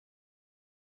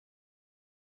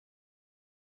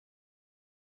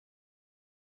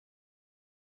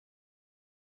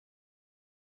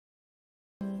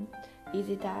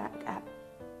Ezcheck app.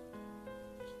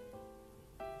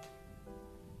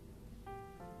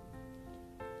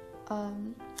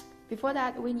 Before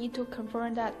that, we need to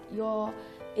confirm that your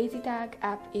Ezcheck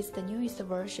app is the newest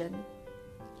version.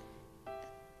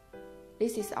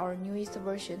 This is our newest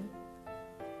version.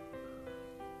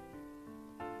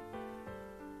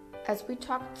 As we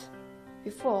talked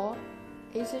before,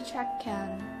 Ezcheck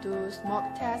can do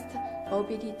smoke test,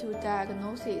 OBDII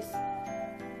diagnosis,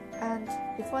 and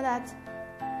before that,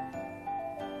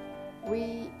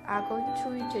 we are going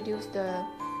to introduce the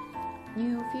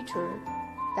new feature,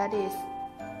 that is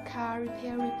car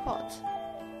repair report.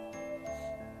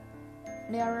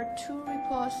 There are 2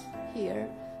 reports here,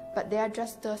 but they are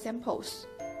just the samples.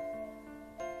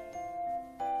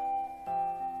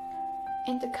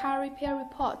 In the car repair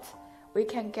report, we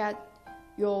can get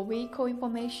your vehicle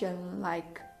information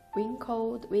like VIN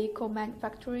code, vehicle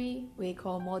manufacturer,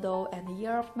 vehicle model and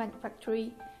year of manufacture,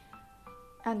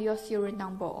 and your serial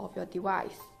number of your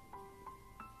device.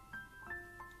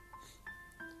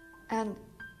 And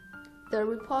the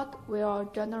report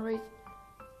will generate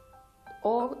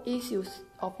all issues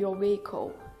of your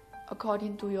vehicle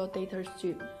according to your data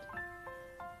stream.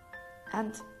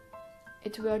 And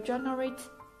it will generate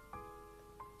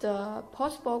the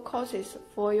possible causes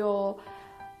for your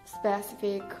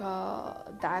specific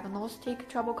diagnostic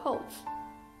trouble codes.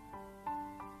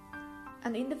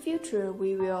 And in the future,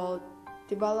 we will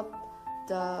develop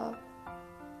the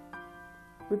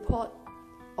report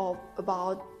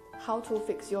about how to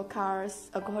fix your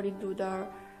cars according to the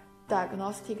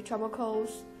diagnostic trouble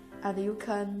codes, and you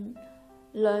can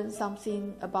learn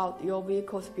something about your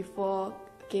vehicles before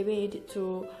giving it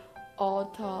to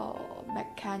auto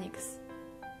mechanics.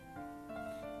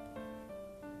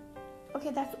 Okay,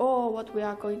 that's all what we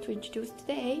are going to introduce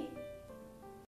today.